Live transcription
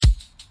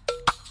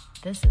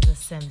This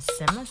is a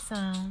Simmer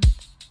sound.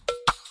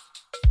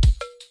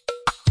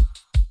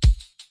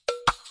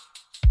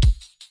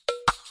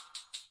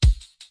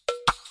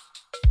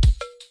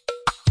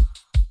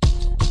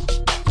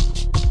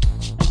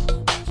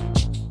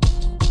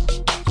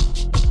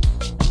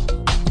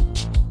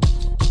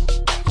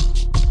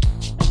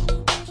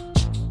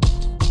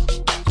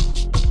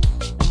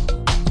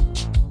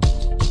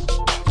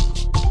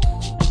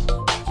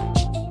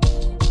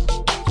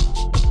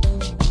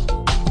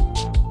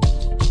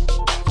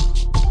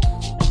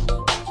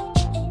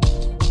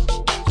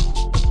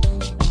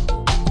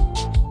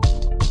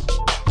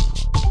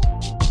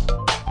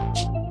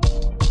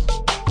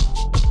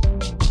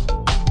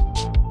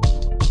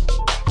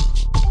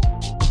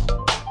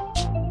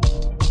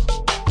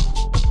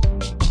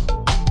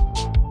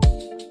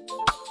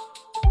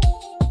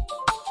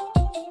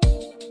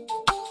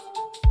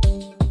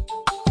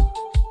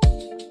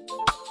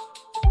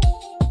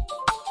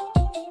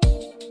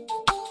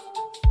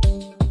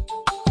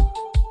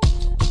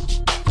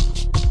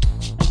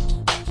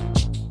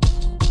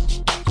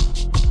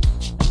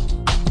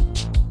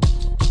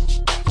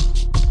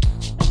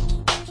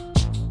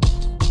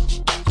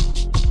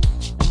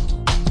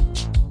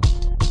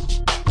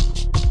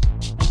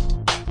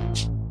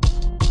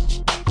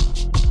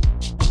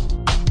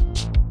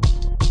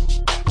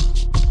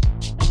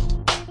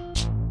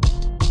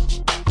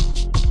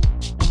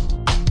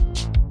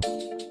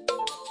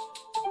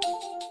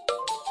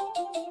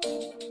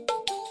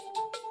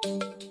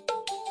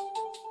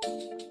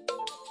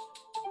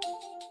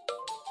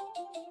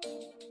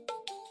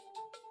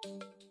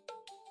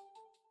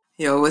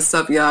 Yo, what's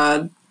up,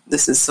 y'all?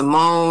 This is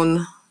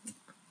Simone.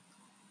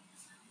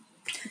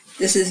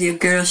 This is your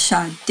girl,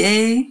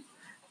 Sade.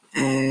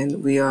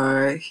 And we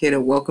are here to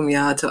welcome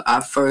y'all to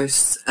our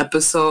first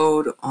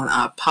episode on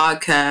our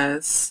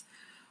podcast.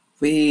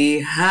 We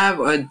have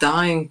a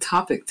dying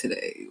topic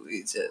today.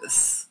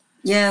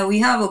 We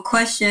have a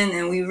question,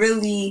 and we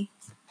really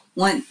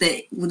want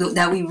the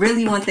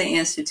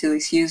answer to.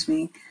 Excuse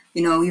me.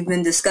 You know, we've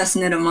been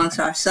discussing it amongst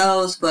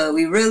ourselves, but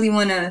we really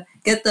want to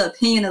get the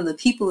opinion of the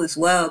people as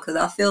well, because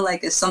I feel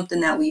like it's something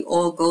that we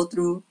all go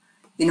through.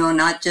 You know,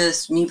 not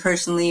just me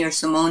personally or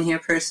Simone here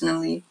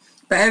personally,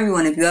 but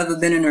everyone. If you ever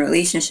been in a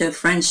relationship,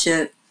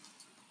 friendship,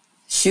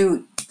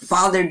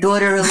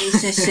 father-daughter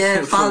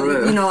relationship,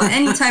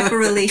 any type of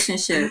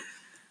relationship.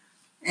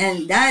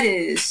 And that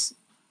is,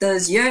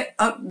 does your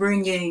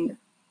upbringing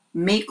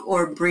make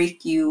or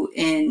break you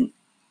in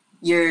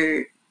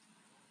your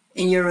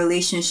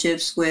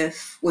relationships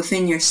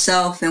within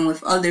yourself and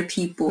with other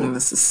people? In the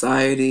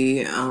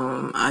society,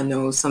 I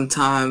know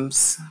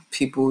sometimes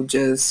people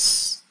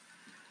just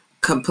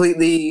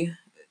completely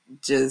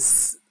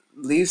just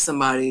leave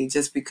somebody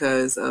just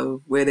because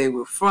of where they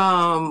were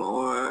from,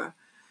 or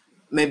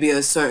maybe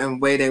a certain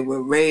way they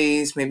were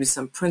raised, maybe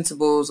some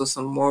principles or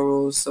some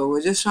morals. So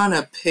we're just trying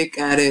to pick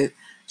at it,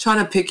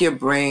 trying to pick your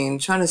brain,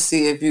 trying to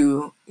see if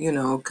you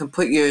can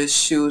put your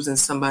shoes in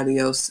somebody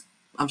else.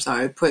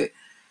 Put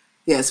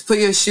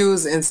your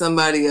shoes in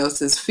somebody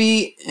else's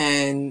feet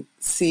and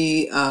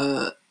see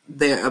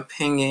their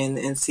opinion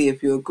and see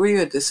if you agree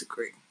or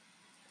disagree.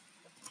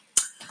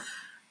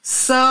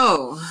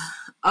 So,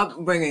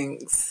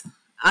 upbringings.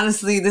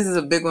 Honestly, this is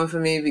a big one for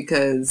me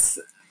because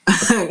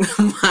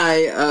my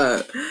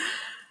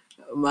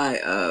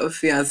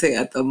fiance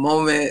at the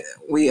moment,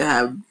 we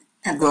have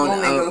grown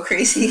up. Go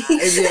crazy.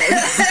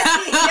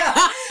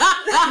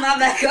 My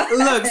bad.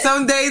 Look,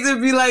 some days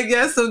it'd be like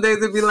yes, some days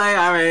it'd be like,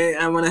 all right,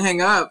 I want to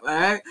hang up, all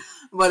right?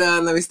 But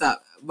let me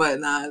stop. But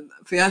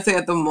fiance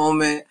at the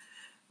moment,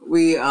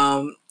 we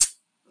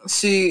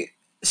she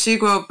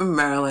grew up in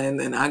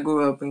Maryland and I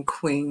grew up in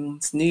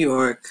Queens, New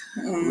York.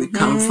 Mm-hmm. We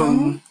come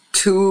from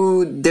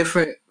two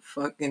different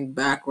fucking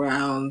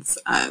backgrounds.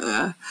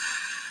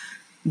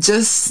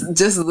 Just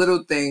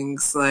little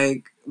things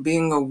like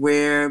being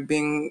aware,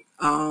 being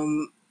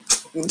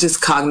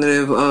just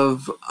cognitive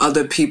of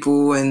other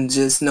people, and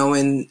just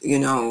knowing,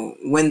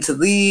 when to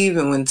leave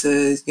and when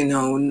to,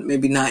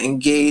 maybe not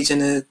engage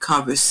in a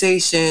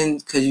conversation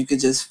because you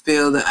could just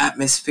feel the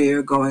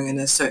atmosphere going in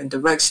a certain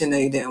direction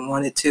that you didn't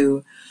want it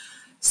to.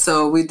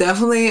 So we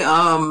definitely,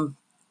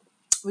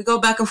 we go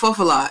back and forth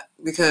a lot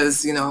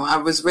because, I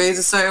was raised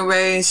a certain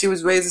way and she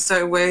was raised a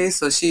certain way.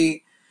 So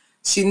she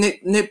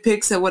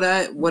nitpicks at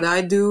what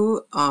I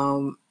do,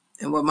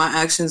 and what my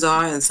actions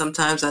are. And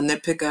sometimes I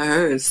nitpick at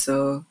hers.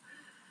 So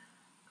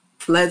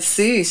let's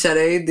see,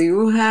 Sade, do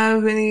you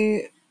have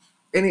any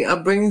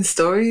upbringing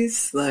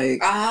stories? Like,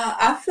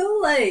 I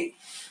feel like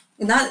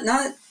not.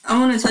 I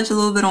want to touch a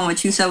little bit on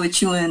what you said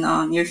with you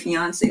and your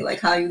fiance,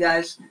 like how you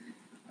guys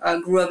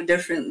grew up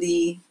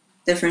differently,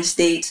 different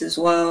states as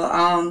well.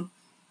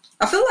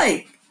 I feel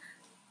like,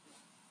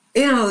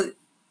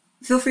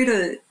 feel free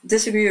to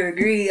disagree or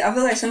agree. I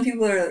feel like some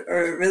people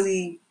are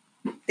really,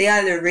 they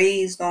either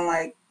raised on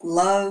like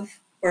love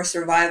or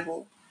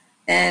survival.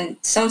 And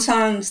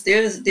sometimes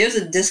there's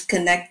a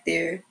disconnect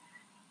there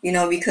You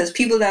know, because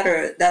people that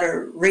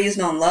are raised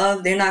on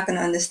love, they're not going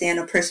to understand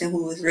a person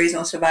who was raised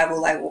on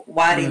survival, like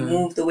why they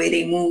move the way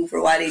they move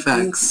or why they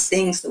do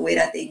things the way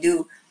that they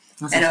do.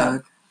 That's and a a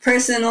fact.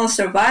 person on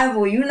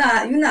survival, you're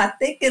not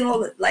thinking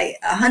all like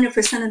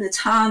 100% of the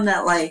time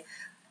that, like,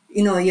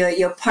 you know,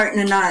 your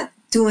partner not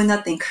doing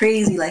nothing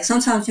crazy. Like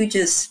sometimes you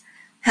just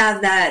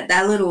have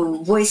that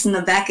little voice in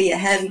the back of your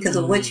head because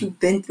of what you've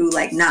been through.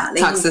 Like, nah,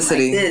 they moving like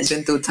this.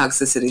 Been through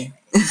toxicity.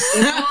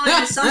 You know,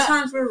 and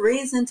sometimes we're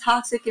raised in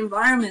toxic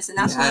environments, and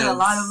that's what a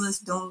lot of us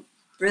don't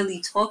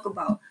really talk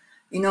about.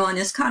 You know, and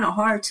it's kind of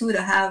hard too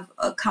to have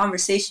a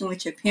conversation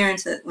with your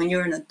parents when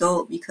you're an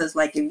adult, because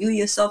like if you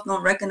yourself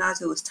don't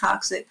recognize it was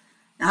toxic,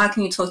 how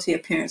can you talk to your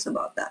parents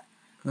about that?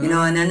 You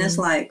know, and then it's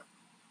like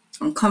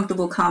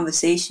uncomfortable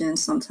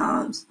conversations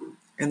sometimes.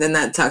 And then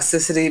that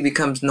toxicity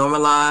becomes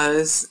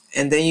normalized,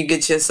 and then you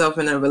get yourself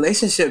in a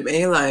relationship and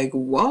you're like,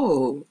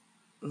 whoa,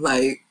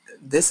 like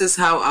this is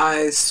how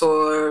I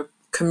saw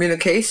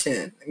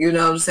communication. You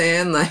know what I'm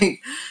saying?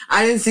 Like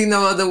I didn't see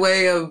no other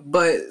way of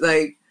but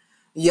like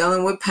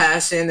yelling with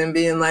passion and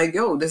being like,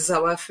 yo, this is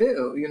how I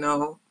feel, you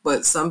know?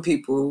 But some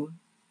people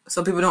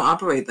don't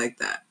operate like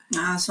that.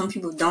 Nah, some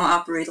people don't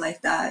operate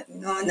like that, you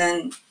know, and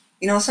then,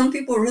 you know, some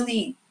people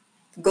really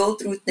go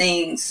through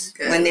things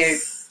when they're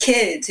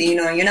kids, you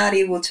know, you're not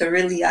able to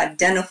really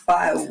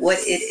identify what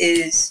it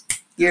is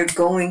you're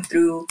going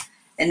through,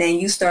 and then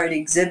you start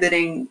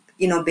exhibiting,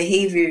 you know,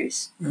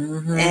 behaviors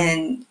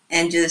and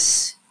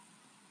just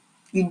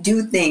you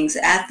do things,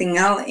 acting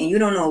out, and you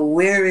don't know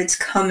where it's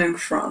coming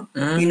from,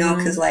 you know,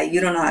 because like you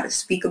don't know how to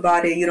speak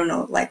about it, you don't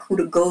know like who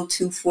to go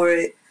to for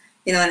it,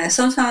 you know, and then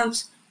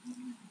sometimes,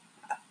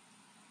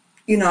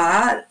 you know,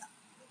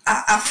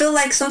 I feel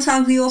like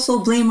sometimes we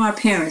also blame our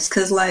parents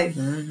because like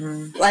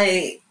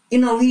like, you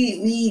know,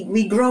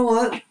 we grow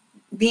up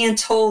being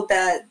told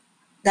that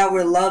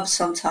we're loved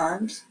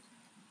sometimes,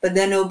 but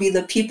then it'll be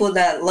the people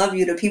that love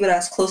you, the people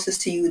that's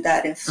closest to you,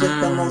 that inflict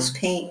the most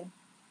pain.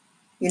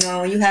 You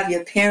know, when you have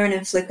your parent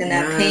inflicting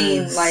that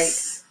pain, like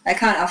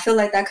I feel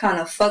like that kind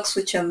of fucks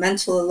with your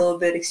mental a little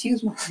bit.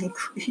 Excuse my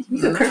language. You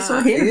can curse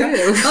on here. My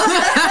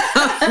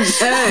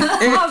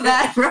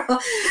bad, bro.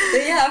 But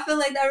yeah, I feel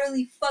like that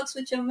really fucks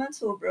with your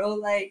mental, bro.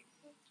 Like,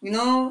 you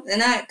know, and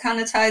that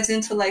kind of ties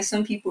into like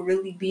some people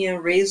really being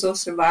raised off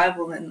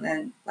survival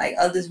and like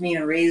others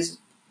being raised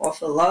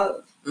off of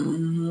love.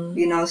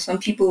 You know, some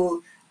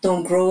people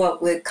don't grow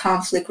up with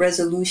conflict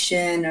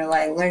resolution or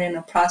like learning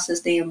to process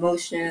their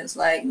emotions.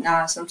 Like,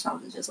 nah,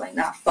 sometimes it's just like,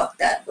 nah, fuck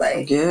that.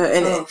 Like, yeah,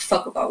 and I don't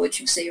fuck about what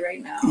you say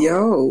right now.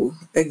 Yo,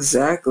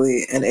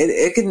 exactly. And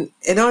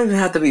it don't even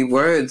have to be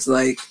words.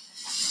 Like,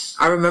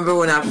 I remember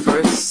when I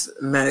first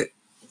met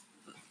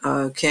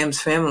Cam's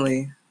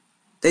family,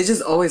 they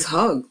just always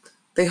hugged.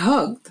 They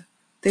hugged.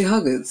 They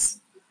huggers.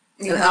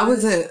 And I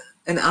wasn't,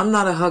 and I'm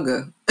not a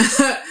hugger.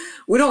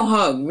 We don't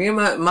hug. Me and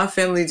my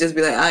family just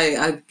be like,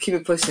 I keep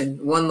it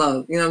pushing. One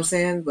love. You know what I'm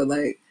saying? But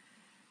like,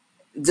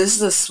 just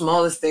the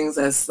smallest things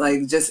that's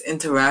like just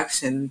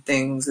interaction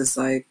things. It's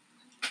like,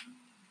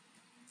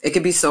 it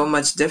could be so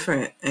much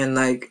different. And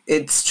like,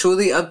 it's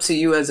truly up to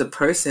you as a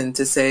person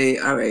to say,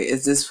 all right,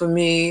 is this for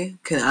me?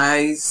 Can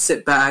I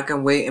sit back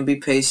and wait and be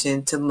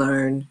patient to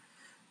learn,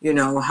 you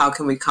know, how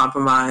can we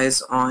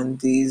compromise on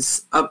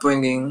these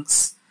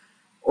upbringings?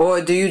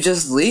 Or do you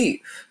just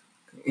leave?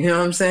 You know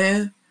what I'm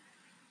saying?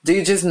 Do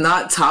you just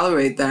not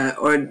tolerate that,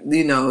 or,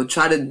 you know,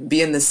 try to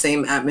be in the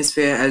same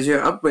atmosphere as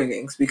your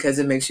upbringings because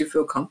it makes you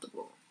feel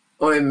comfortable,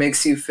 or it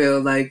makes you feel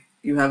like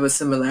you have a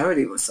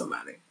similarity with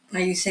somebody?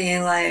 Are you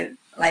saying like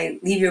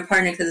leave your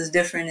partner because it's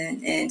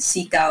different and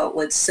seek out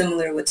what's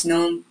similar, what's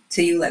known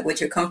to you, like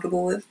what you're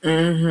comfortable with?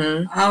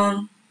 You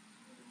know,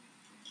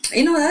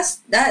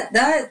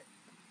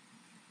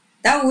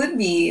 that would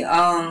be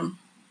one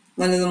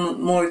of the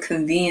more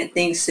convenient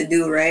things to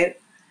do, right?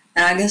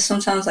 And I guess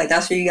sometimes like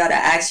that's where you gotta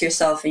ask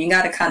yourself, and you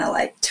gotta kind of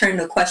like turn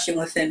the question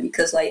within,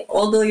 because like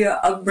although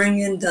your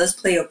upbringing does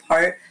play a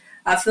part,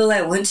 I feel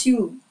like once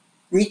you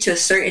reach a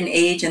certain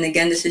age, and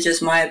again this is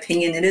just my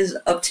opinion, it is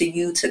up to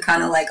you to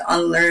kind of like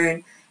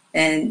unlearn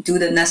and do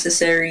the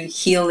necessary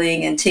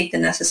healing and take the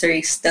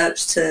necessary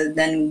steps to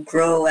then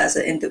grow as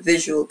an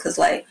individual. Because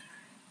like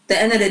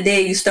the end of the day,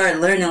 you start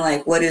learning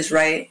like what is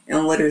right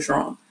and what is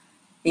wrong,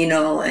 you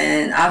know.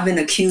 And I've been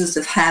accused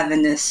of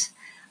having this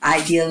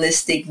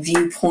idealistic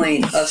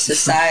viewpoint of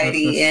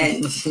society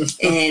and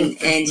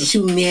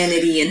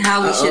humanity and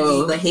how we should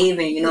be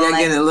behaving, you know. You're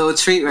like, getting a little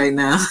treat right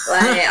now.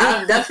 Like,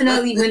 I've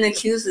definitely been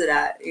accused of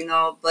that, you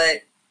know,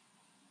 but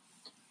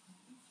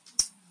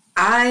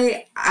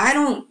I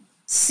don't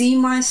see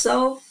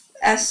myself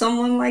as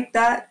someone like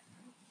that.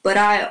 But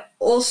I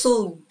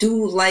also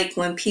do like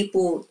when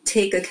people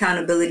take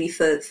accountability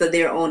for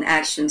their own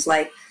actions.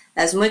 Like,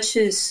 as much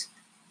as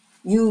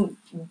you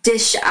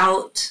dish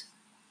out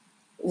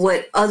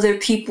what other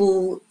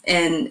people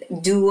and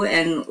do,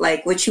 and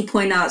like what you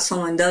point out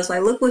someone does,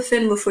 like look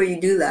within before you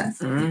do that.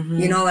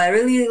 You know, I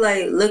really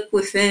like look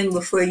within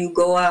before you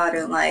go out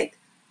and like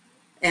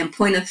and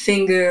point a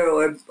finger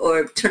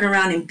or turn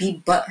around and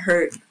be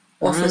butthurt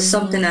off of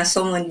something that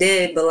someone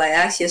did, but like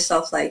ask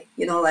yourself, like,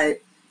 you know,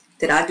 like,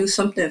 did I do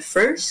something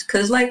first?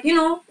 Because, like, you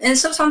know, and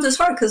sometimes it's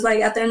hard because,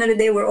 like, at the end of the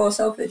day, we're all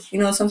selfish. You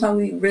know, sometimes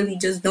we really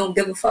just don't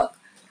give a fuck.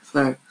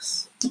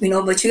 Facts. You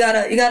know, but you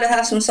gotta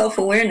have some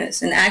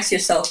self-awareness and ask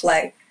yourself,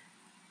 like,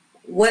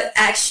 what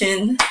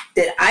action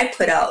did I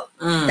put out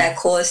that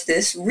caused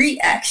this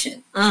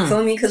reaction? You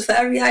feel me? Because for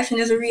every action,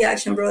 there's a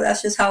reaction, bro.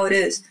 That's just how it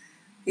is.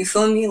 You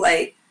feel me?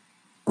 Like,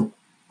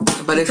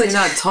 but if you're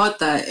not taught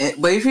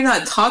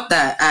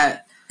that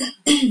at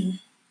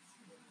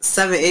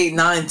 7, 8,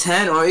 9,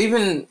 10, or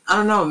even, I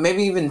don't know,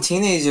 maybe even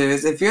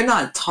teenagers, if you're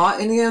not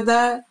taught any of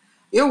that,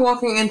 you're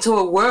walking into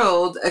a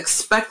world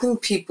expecting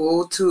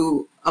people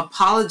to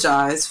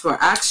apologize for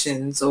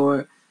actions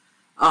or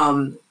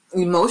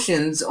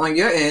emotions on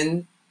your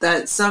end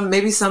that some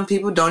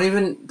people don't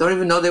even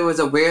know they was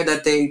aware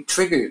that they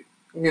triggered,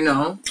 you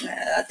know?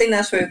 I think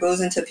that's where it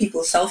goes into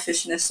people's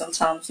selfishness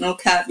sometimes, no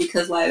cap,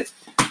 because, like,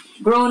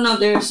 growing up,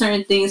 there are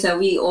certain things that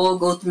we all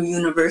go through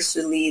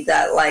universally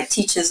that, like,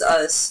 teaches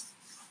us,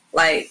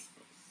 like,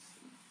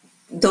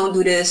 don't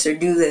do this or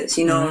do this,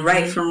 you know,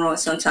 right from wrong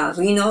sometimes.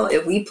 We know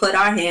if we put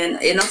our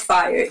hand in a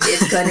fire,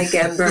 it's gonna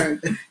get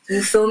burned.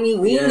 You feel me?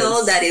 We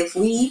know that if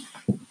we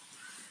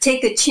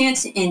take a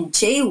chance and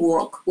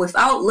jaywalk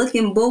without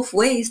looking both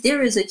ways,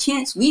 there is a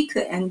chance we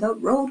could end up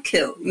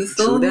roadkill. You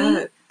feel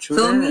me?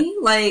 Feel me?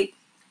 Like,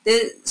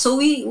 so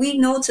we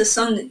know to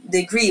some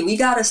degree we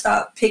gotta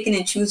stop picking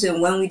and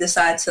choosing when we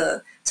decide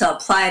to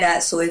apply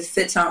that so it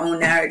fits our own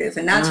narrative.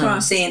 And that's what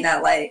I'm saying,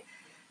 that, like,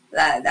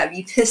 that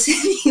be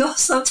pissing me off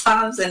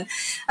sometimes. And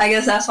I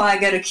guess that's why I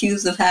get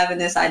accused of having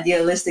this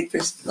idealistic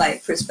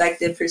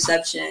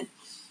perception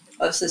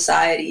of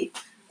society.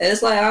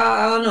 It's like,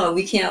 I don't know,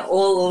 we can't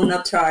all own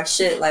up to our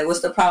shit. Like,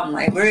 what's the problem?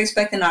 Like, we're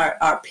expecting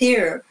our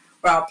peer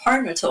or our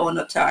partner to own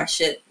up to our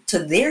shit, to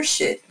their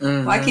shit.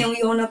 Why can't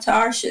we own up to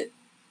our shit?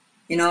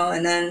 You know,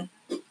 and then,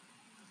 you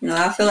know,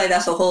 I feel like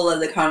that's a whole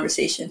other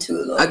conversation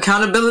too, though.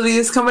 Accountability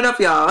is coming up,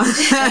 y'all.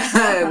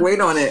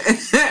 Wait on it.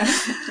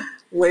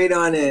 Wait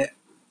on it.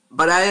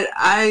 But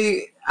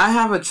I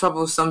have a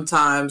trouble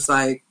sometimes,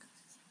 like,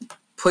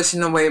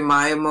 pushing away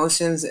my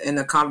emotions in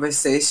a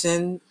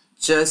conversation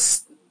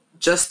just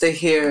to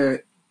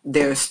hear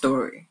their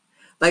story.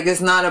 Like,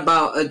 it's not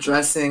about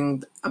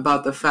addressing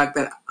about the fact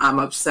that I'm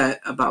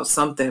upset about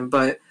something,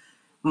 but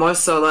more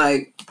so,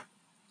 like,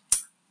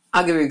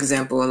 I'll give you an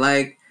example.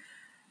 Like,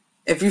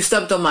 if you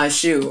stepped on my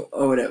shoe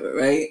or whatever,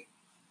 right?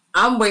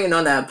 I'm waiting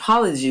on that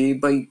apology,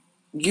 but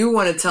you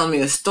want to tell me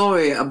a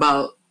story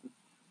about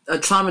a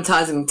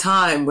traumatizing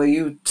time where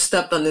you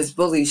stepped on this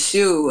bully's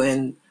shoe,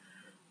 and,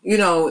 you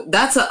know,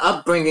 that's an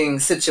upbringing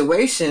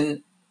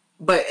situation.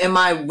 But am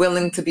I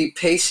willing to be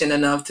patient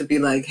enough to be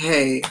like,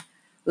 hey,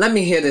 let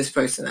me hear this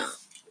person out?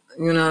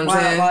 You know what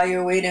I'm saying? While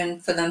you're waiting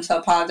for them to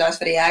apologize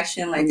for the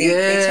action, like, they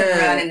turn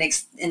around and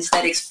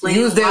instead explain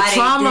use their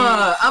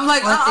trauma. I'm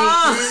like,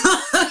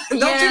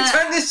 don't you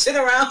turn this shit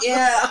around?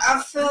 Yeah,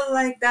 I feel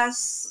like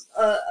that's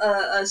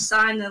a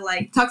sign of,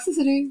 like,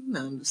 toxicity.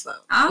 No, I'm just like,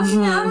 I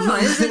don't know.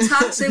 Is it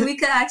toxic? We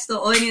could ask the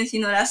audience. You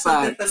know, that's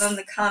something for them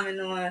to comment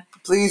on.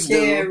 Please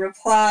share, do.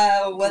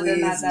 reply, or whether or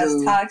not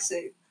that's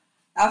toxic.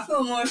 I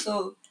feel more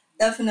so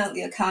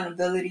definitely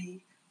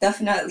accountability.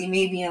 Definitely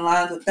maybe in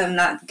line with them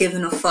not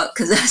giving a fuck,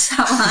 because that's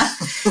how I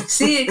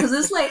see it. Because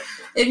it's like,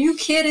 if you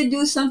care to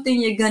do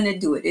something, you're going to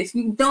do it. If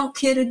you don't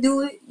care to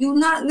do it, you're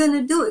not going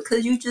to do it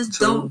because you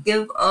just don't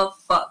give a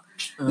fuck.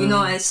 You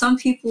know, and some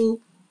people,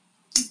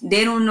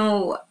 they don't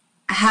know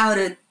how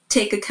to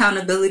take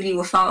accountability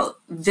without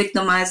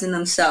victimizing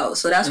themselves.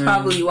 So that's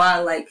probably why,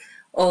 like,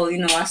 oh, you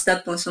know, I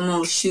stepped on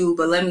someone's shoe,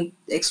 but let me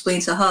explain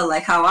to her,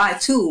 like, how I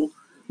too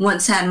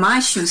once had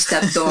my shoe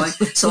stepped on,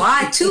 so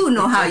I too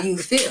know how you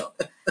feel.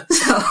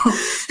 So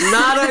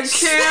not a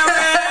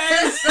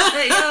Karen.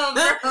 Yo,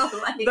 bro,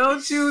 like,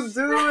 don't you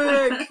do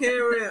it,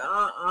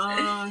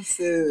 Karen.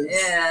 Sis.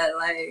 Yeah,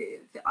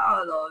 like, I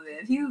don't know,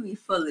 man. People be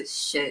full of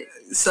shit.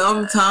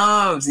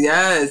 Sometimes,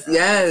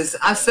 yes.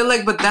 I feel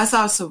like, but that's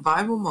our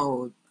survival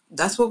mode.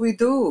 That's what we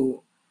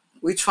do.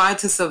 We try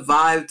to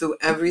survive through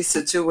every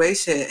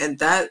situation, and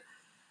that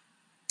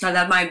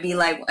might be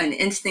like an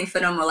instinct for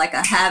them, or like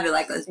a habit,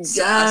 like a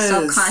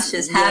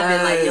subconscious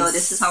habit. Like, yo,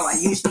 this is how I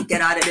usually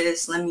get out of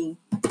this. Let me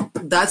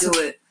do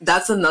it.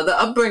 That's another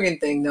upbringing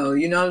thing, though.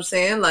 You know what I'm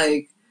saying?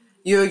 Like,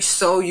 you're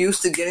so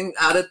used to getting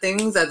out of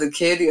things as a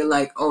kid. You're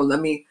like, oh,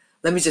 let me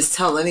just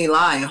tell any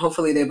lie, and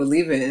hopefully they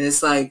believe it. And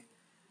it's like,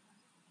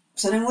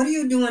 so then, what do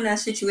you do in that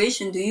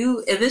situation?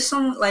 If it's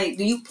someone, like,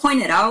 do you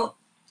point it out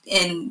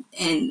and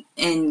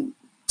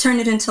turn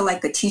it into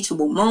like a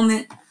teachable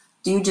moment?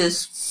 Do you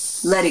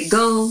just let it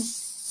go,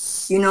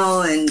 you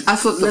know, and I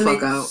flip the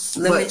fuck out.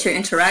 Limit your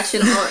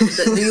interaction?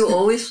 Or do you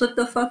always flip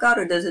the fuck out,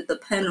 or does it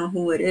depend on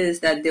who it is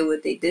that did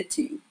what they did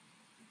to you?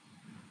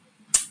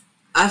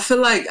 I feel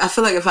like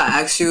if I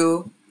ask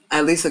you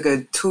at least a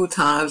good 2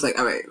 times, like,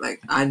 all right,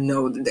 like, I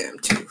know the damn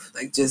truth.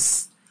 Like,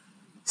 just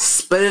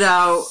spit it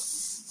out,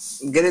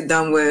 get it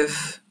done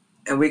with,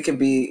 and we can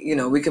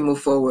we can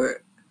move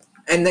forward.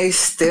 And they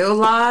still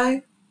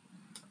lie.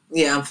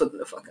 Yeah, I'm flipping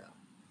the fuck out.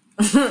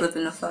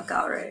 flipping the fuck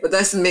out, right? But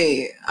that's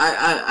me.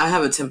 I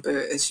have a temper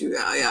issue.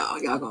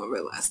 Y'all gonna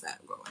realize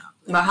that growing up.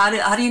 But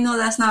how do you know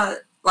that's not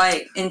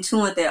like in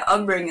tune with their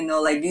upbringing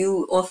though? Like, do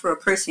you offer a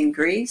person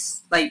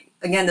grace? Like,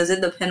 again, does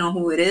it depend on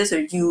who it is,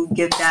 or do you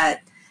give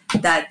that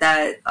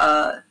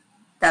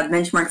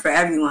benchmark for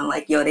everyone?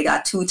 Like, yo, they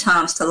got 2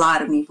 times to lie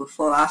to me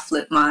before I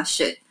flip my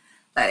shit.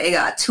 Like, they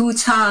got 2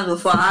 times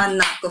before I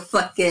knock a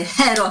fucking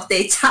head off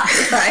their top,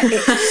 right?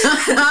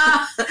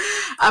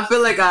 I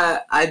feel like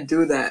I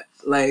do that.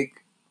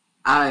 Like,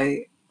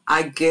 I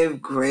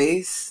give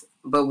grace,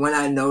 but when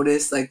I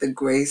notice, like, the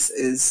grace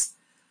is,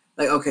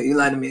 like, okay, you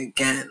lied to me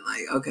again.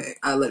 Like, okay,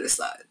 I let it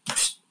slide.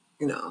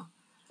 You know?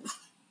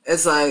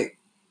 It's like,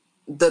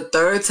 the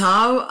 3rd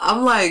time,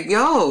 I'm like,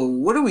 yo,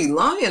 what are we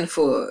lying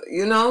for?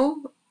 You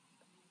know?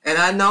 And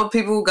I know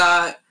people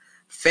got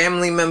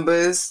family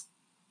members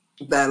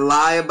that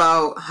lie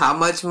about how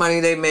much money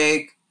they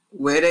make,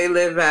 where they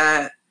live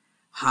at,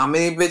 how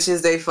many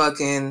bitches they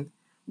fucking.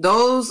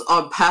 Those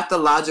are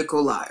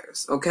pathological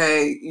liars,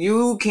 okay?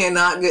 You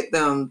cannot get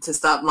them to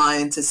stop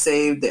lying to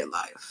save their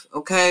life,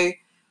 okay?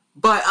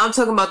 But I'm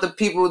talking about the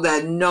people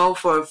that know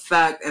for a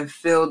fact and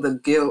feel the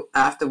guilt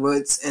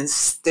afterwards and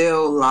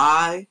still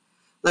lie.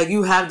 Like,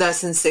 you have that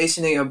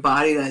sensation in your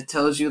body that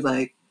tells you,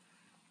 like,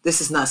 this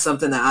is not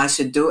something that I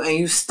should do, and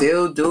you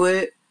still do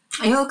it.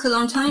 Yo, because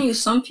I'm telling you,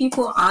 some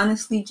people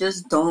honestly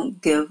just don't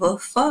give a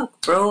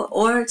fuck, bro.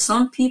 Or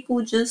some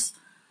people just,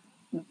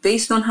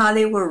 based on how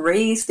they were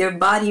raised, their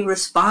body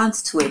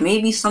responds to it.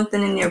 Maybe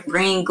something in their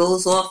brain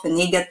goes off and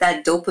they get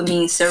that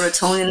dopamine,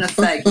 serotonin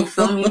effect. You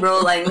feel me,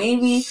 bro? Like,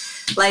 maybe,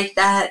 like,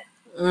 that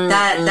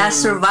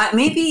survive.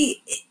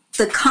 Maybe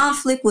the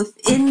conflict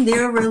within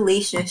their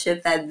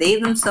relationship that they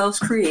themselves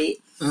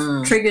create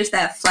triggers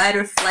that fight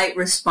or flight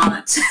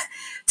response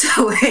to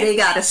where they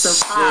gotta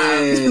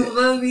survive. Shit. You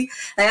feel me?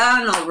 Like, I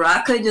don't know, bro.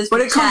 I could just.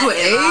 But it comes with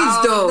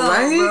age, though,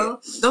 right? Bro.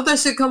 Don't that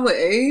shit come with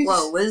age?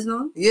 What,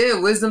 wisdom? Yeah,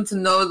 wisdom to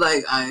know,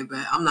 like, I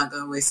bet I'm not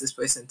gonna waste this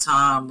person's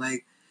time.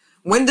 Like,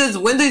 when do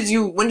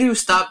you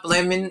stop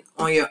blaming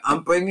on your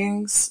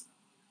upbringings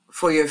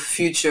for your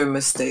future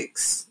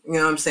mistakes? You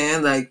know what I'm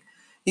saying? Like,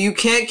 you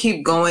can't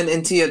keep going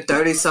into your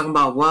 30s talking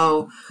about,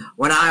 well,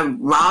 when I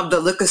robbed a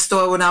liquor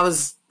store when I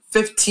was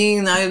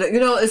 15,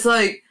 it's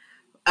like,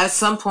 at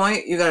some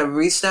point, you gotta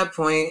reach that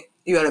point.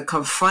 You gotta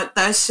confront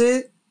that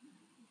shit,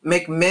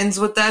 make amends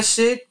with that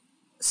shit,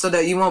 so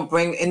that you won't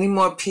bring any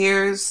more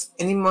peers,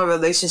 any more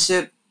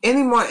relationship,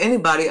 any more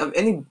anybody of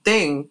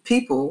anything,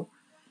 people,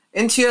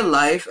 into your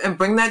life, and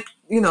bring that,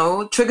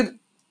 trigger.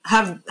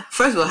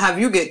 First of all, have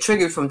you get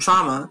triggered from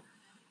trauma,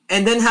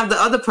 and then have the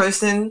other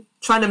person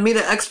trying to meet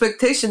an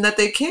expectation that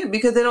they can't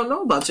because they don't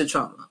know about your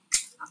trauma.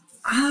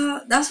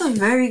 That's a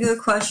very good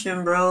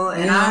question, bro.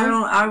 And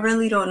I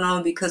really don't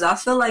know, because I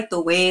feel like the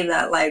way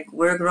that, like,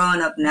 we're growing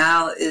up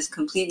now is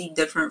completely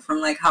different from,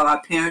 like, how our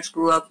parents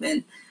grew up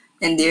and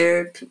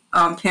their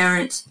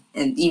parents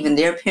and even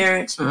their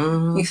parents.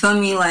 Mm-hmm. You feel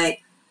me?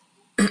 Like,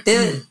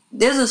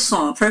 there's a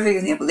song, perfect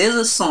example. There's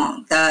a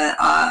song that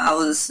I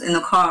was in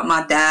the car with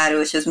my dad. It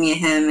was just me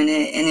and him, and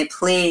it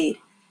played.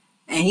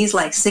 And he's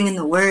like singing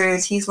the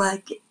words. He's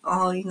like,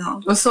 oh,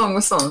 What song?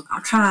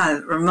 I'm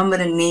trying to remember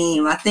the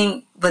name. I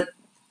think, but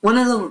one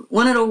of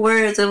the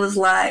words, it was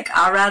like,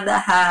 I'd rather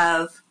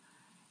have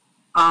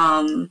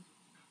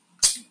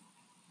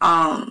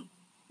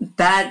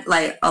bad,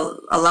 like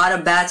a lot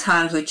of bad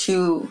times with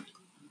you,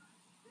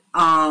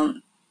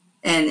 and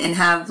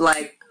have,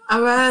 like, I'd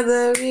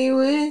rather be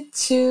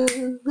with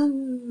you.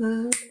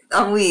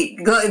 Oh,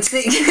 wait, go and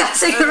sing. You gotta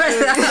sing the rest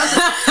of that.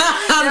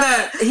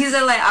 He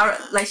said, like, I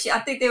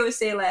think they would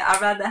say, like,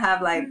 I'd rather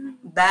have, like,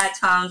 bad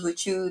times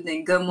with you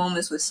than good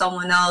moments with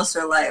someone else,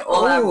 or, like,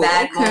 all our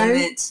bad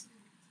moments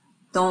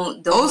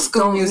don't old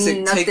school don't music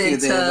mean take nothing you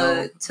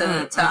there,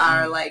 to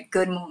our, like,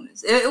 good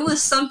moments. It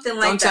was something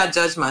like that. Don't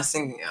y'all judge my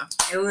singing, yeah.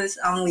 It was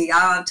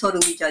I'm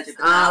totally judging.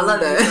 I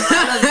love you, bro.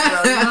 You know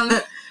what I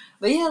mean?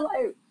 But yeah,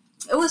 like,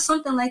 it was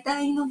something like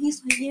that.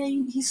 He's like, yeah,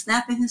 he's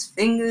snapping his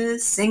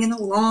fingers, singing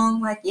along,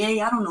 like, yeah,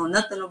 y'all don't know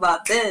nothing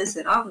about this.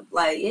 And I'm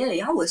like, yeah,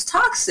 y'all was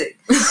toxic.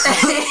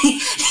 He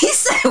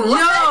said,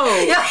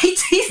 what? Yo, he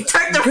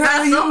turned the girl,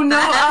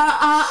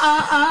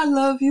 I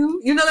love you.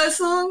 You know that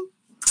song?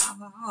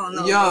 I don't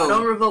know. Yo.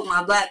 Don't revoke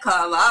my black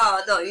card.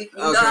 I don't know. You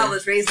know I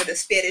was raised in a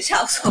Spanish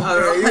household.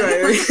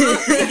 Right.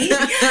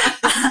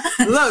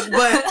 Look,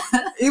 but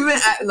even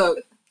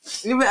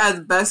as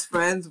best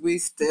friends, we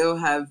still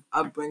have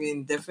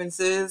upbringing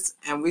differences,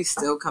 and we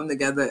still come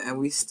together and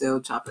we still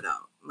chop it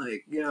out.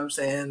 Like, you know what I'm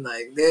saying?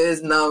 Like,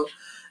 there's no...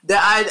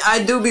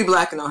 I do be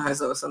blacking on her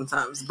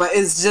sometimes, but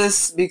it's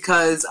just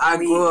because I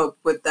grew up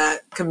with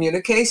that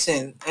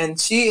communication, and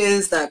she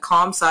is that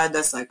calm side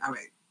that's like, all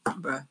right,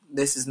 bruh,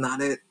 this is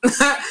not it.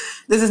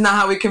 This is not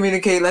how we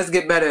communicate. Let's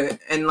get better.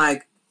 And,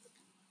 like,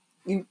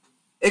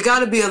 it got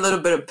to be a little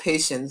bit of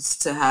patience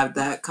to have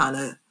that kind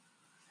of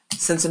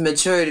sense of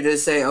maturity to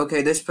say,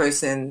 okay, this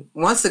person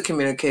wants to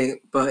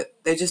communicate, but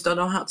they just don't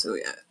know how to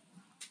yet.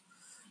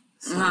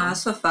 So. Nah,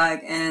 that's a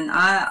fact. And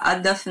I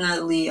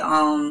definitely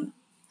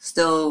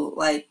still,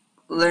 like,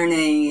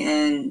 learning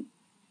and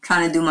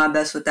trying to do my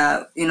best with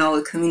that,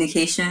 with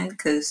communication,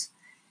 because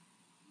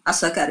I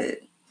suck at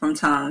it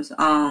sometimes.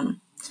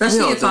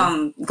 Especially if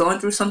I'm going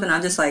through something, I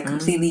just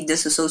completely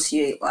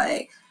disassociate.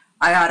 I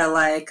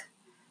gotta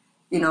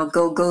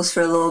go ghost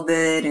for a little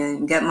bit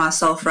and get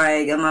myself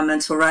right, get my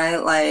mental right.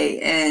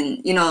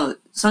 And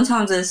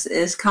sometimes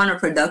it's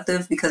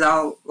counterproductive because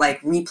I'll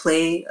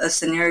replay a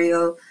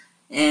scenario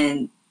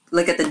and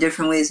look at the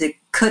different ways it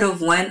could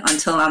have went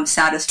until I'm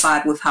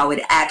satisfied with how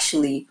it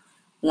actually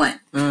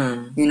went.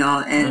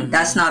 And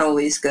that's not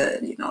always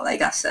good.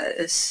 Like I said,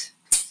 it's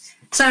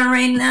starting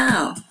right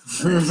now.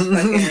 It's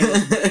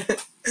fucking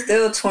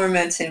still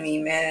tormenting me,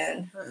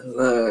 man.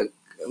 Look.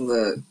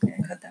 Yeah,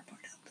 cut that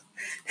part out.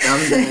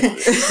 I'm done.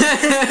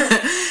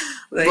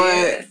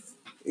 But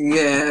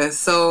yeah,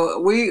 so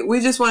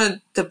we just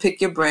wanted to pick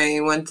your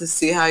brain, wanted to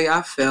see how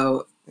y'all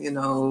felt.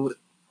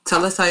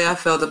 Tell us how y'all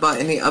felt about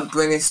any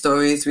upbringing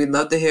stories. We'd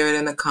love to hear it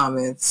in the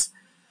comments.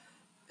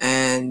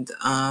 And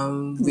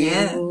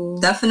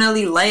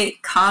definitely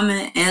like,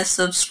 comment, and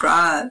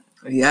subscribe.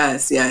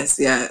 Yes.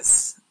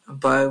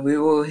 But we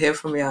will hear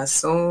from y'all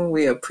soon.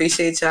 We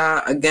appreciate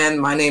y'all. Again,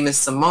 my name is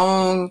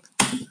Simone.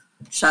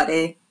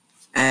 Sade.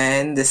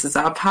 And this is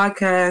our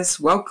podcast.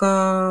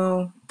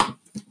 Welcome.